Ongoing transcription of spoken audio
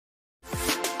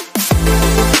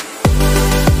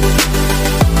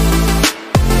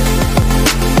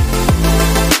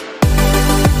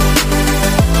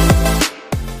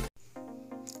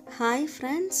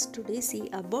friends, today see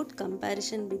about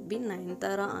comparison between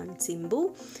Nayanthara and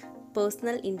Simbu.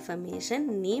 Personal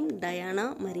information: name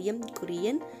Diana Mariam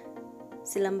Kurian,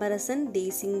 Silambarasan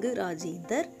Desingu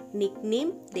Rajendar,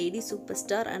 nickname Lady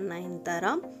Superstar and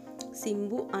Nayanthara,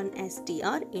 Simbu and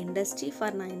STR. Industry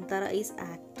for Nayanthara is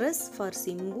actress, for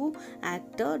Simbu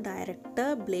actor,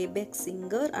 director, playback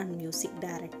singer and music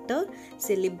director.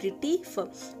 Celebrity for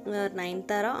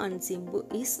Nayanthara and Simbu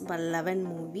is Vallavan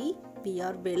movie. We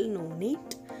are well known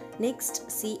it. Next,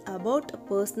 see about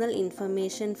personal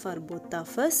information for both of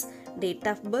us. Date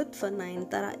of birth for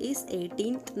Nayanthara is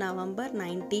 18th November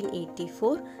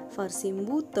 1984. For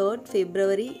Simbu, 3rd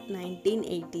February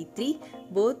 1983.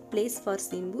 Birthplace for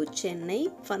Simbu,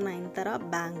 Chennai. For Nayanthara,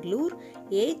 Bangalore.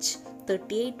 Age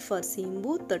 38 for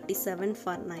Simbu, 37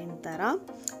 for Nayanthara.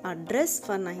 Address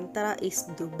for Nayanthara is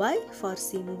Dubai. For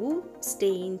Simbu,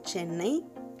 stay in Chennai.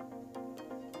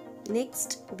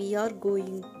 Next, we are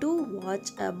going to watch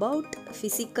about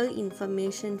physical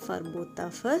information for both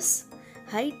of us.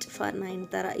 Height for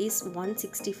Nayanthara is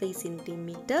 165 cm,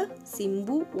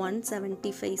 Simbu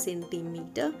 175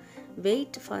 cm.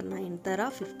 Weight for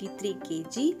Nayanthara 53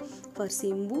 kg, for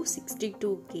Simbu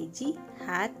 62 kg.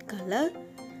 Hair color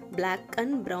black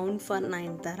and brown for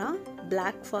Nayanthara,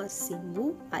 black for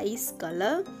Simbu. Eyes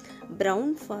color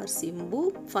brown for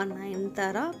Simbu, for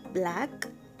Nayanthara black.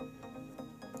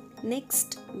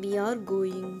 Next, we are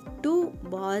going to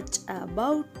watch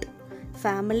about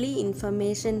family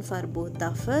information for both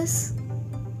of us.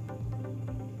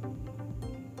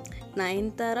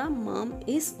 Nayanthara mom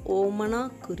is Omana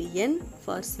Kurian,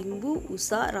 for Simbu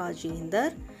Usha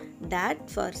Rajendar. Dad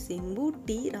for Simbu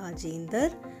T Rajendar,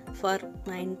 for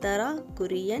Nayanthara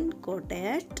Kurian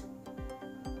Kotayat.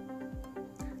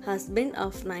 Husband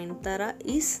of Nayanthara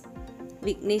is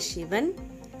Vignesh Shivan.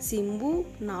 Simbu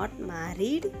not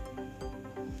married.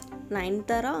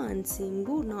 Nayanthara and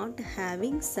Simbu not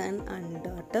having son and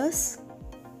daughters.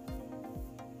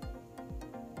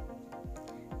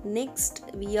 Next,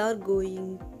 we are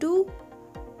going to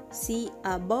see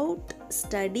about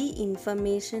study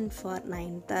information for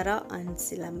Nayanthara and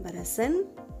Silambarasan.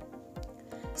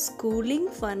 Schooling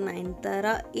for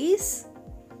Nayanthara is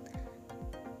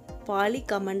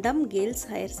Palikamandam Girls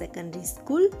Higher Secondary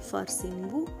School. For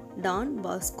Simbu, Don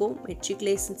Bosco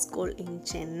Matriculation School in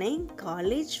Chennai.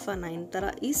 College for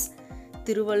Nayanthara is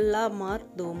Tiruvallamar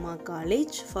Doma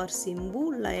College. For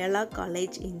Simbu, Loyola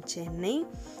College in Chennai.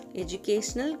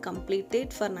 Educational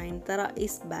completed for Nayanthara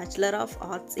is Bachelor of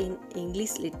Arts in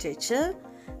English Literature.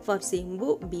 For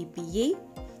Simbu, BBA.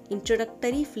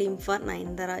 Introductory film for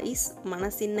Nayanthara is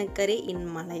Manasinnakare in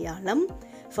Malayalam.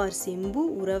 For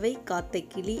Simbu, Uravai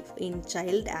Kathakili in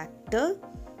child actor.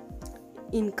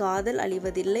 In Kadal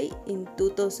Alivadillai in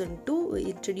 2002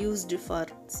 introduced for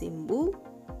Simbu.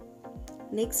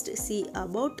 Next, see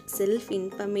about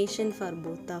self-information for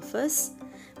both of us.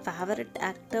 Favorite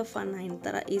actor for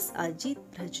Nayanthara is Ajit,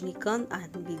 Rajinikanth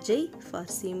and Vijay. For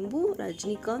Simbu,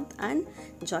 Rajinikanth and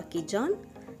Jackie Chan.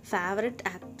 Favorite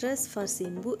actress for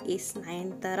Simbu is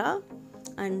Nayanthara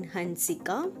and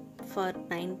Hansika. For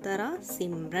Nayanthara,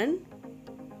 Simran.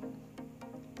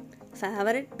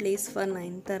 Favorite place for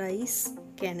Nayanthara is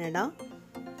Canada.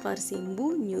 For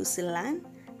Simbu, New Zealand.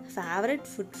 Favorite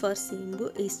food for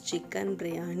Simbu is chicken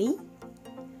biryani.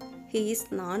 He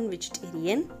is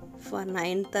non-vegetarian. For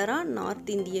Nayanthara, North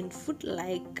Indian food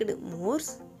liked more.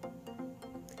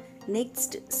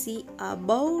 Next, see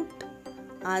about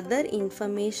other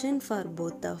information for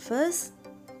both of us.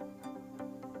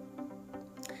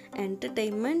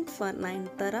 Entertainment for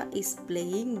Nayanthara is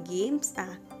playing games,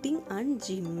 acting and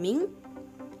gymming.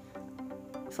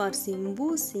 For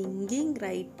Simbu, singing,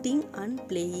 writing and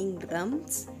playing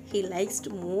drums. He likes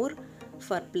more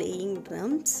for playing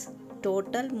drums.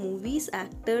 Total movies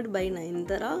acted by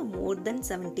Nayanthara more than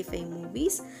 75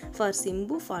 movies. For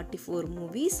Simbu, 44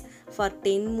 movies. For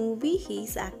 10 movies, he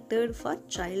is acted for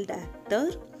child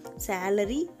actor.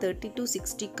 Salary 30 to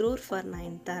 60 crore for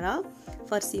Nayanthara.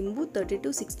 For Simbu, 30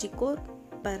 to 60 crore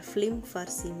per film for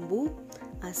Simbu.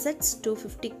 Assets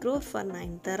 250 crore for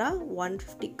Nayanthara,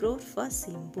 150 crore for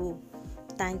Simbu.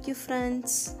 Thank you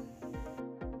friends.